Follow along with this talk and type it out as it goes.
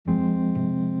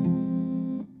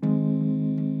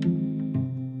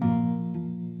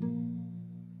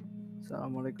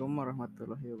Assalamualaikum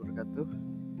warahmatullahi wabarakatuh.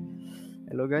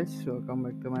 Hello guys, welcome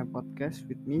back to my podcast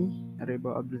with me,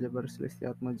 Rebo Abdul Jabbar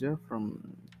Celestiatmojo from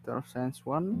 12 Science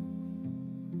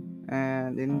 1.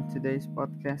 And in today's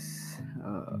podcast,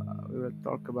 we will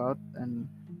talk about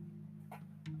and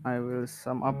I will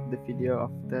sum up the video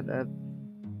of that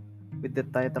with the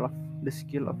title of The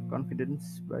Skill of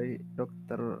Confidence by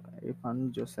Dr.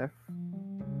 Ivan Joseph.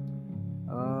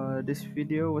 This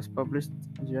video was published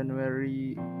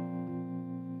January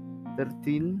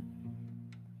 13,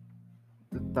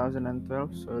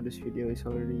 2012, so this video is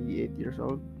already 8 years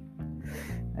old,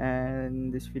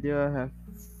 and this video have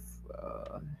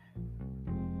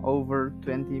over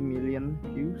 20 million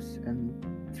views and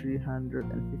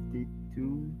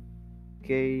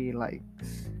 352k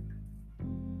likes.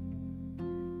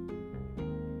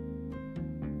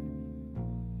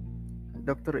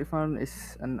 Dr. Ivan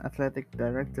is an athletic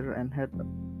director and head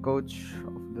coach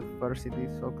of the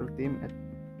varsity soccer team at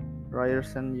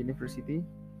Ryerson University.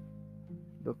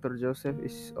 Dr. Joseph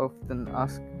is often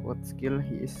asked what skill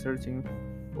he is searching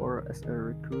for as a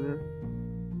recruiter.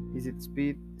 Is it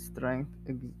speed, strength,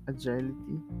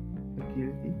 agility?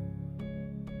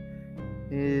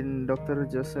 In Dr.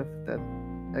 Joseph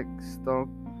TEDx talk,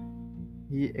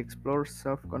 he explores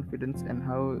self-confidence and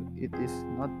how it is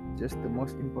not just the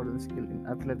most important skill in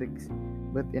athletics,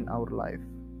 but in our life.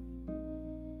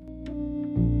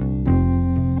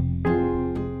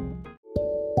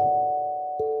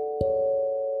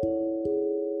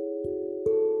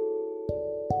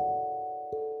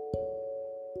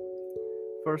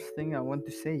 First thing I want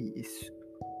to say is,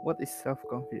 what is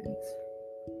self-confidence?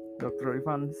 Dr.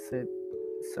 Ivan said,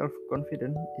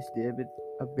 self-confidence is the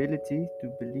ability to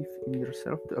believe in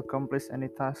yourself to accomplish any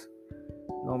task,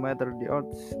 no matter the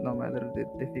odds, no matter the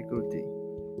difficulty.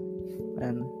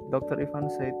 And Dr.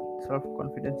 Ivan said,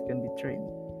 self-confidence can be trained,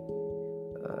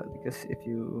 because if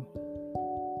you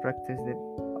practice it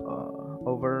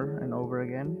over and over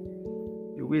again,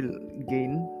 you will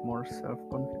gain more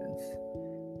self-confidence.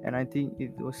 And I think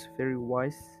it was very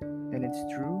wise, and it's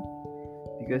true,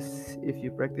 because if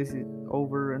you practice it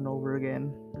over and over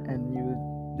again and you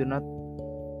do not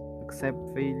accept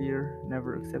failure,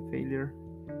 never accept failure,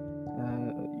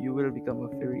 you will become a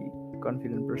very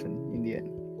confident person in the end.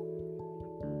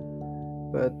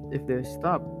 But if they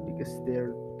stop because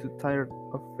they're too tired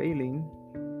of failing,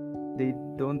 they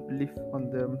don't believe on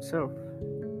themselves,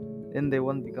 then they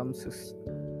won't become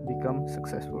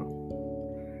successful.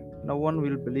 No one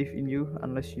will believe in you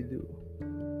unless you do.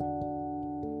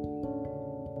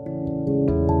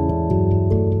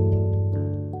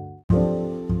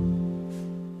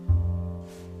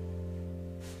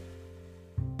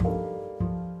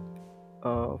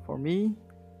 For me,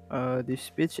 this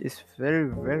speech is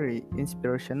very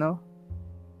inspirational,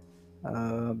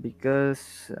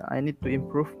 because I need to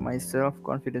improve my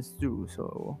self-confidence too.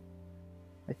 So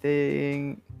I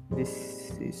think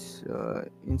this is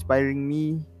inspiring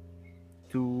me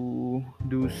to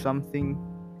do something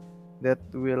that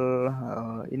will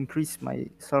increase my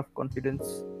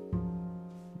self-confidence,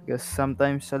 because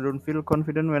sometimes I don't feel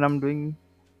confident when I'm doing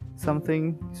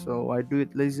something, so I do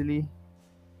it lazily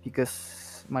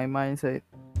because my mind said,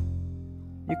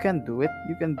 you can do it,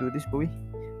 you can do this, boy.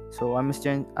 So I must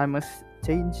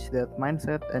change that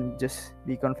mindset and just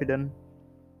be confident,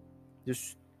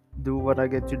 just do what I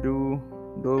get to do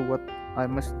what I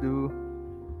must do.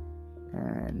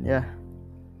 And yeah,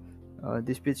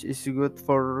 this speech is good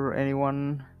for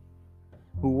anyone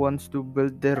who wants to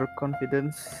build their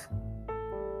confidence,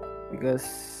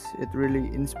 because it really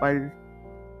inspires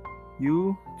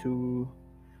you to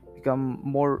become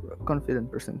more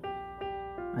confident person.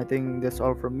 I think that's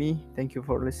all from me. Thank you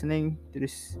for listening to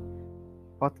this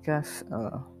podcast.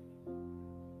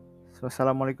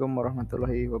 Wassalamualaikum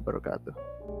warahmatullahi wabarakatuh.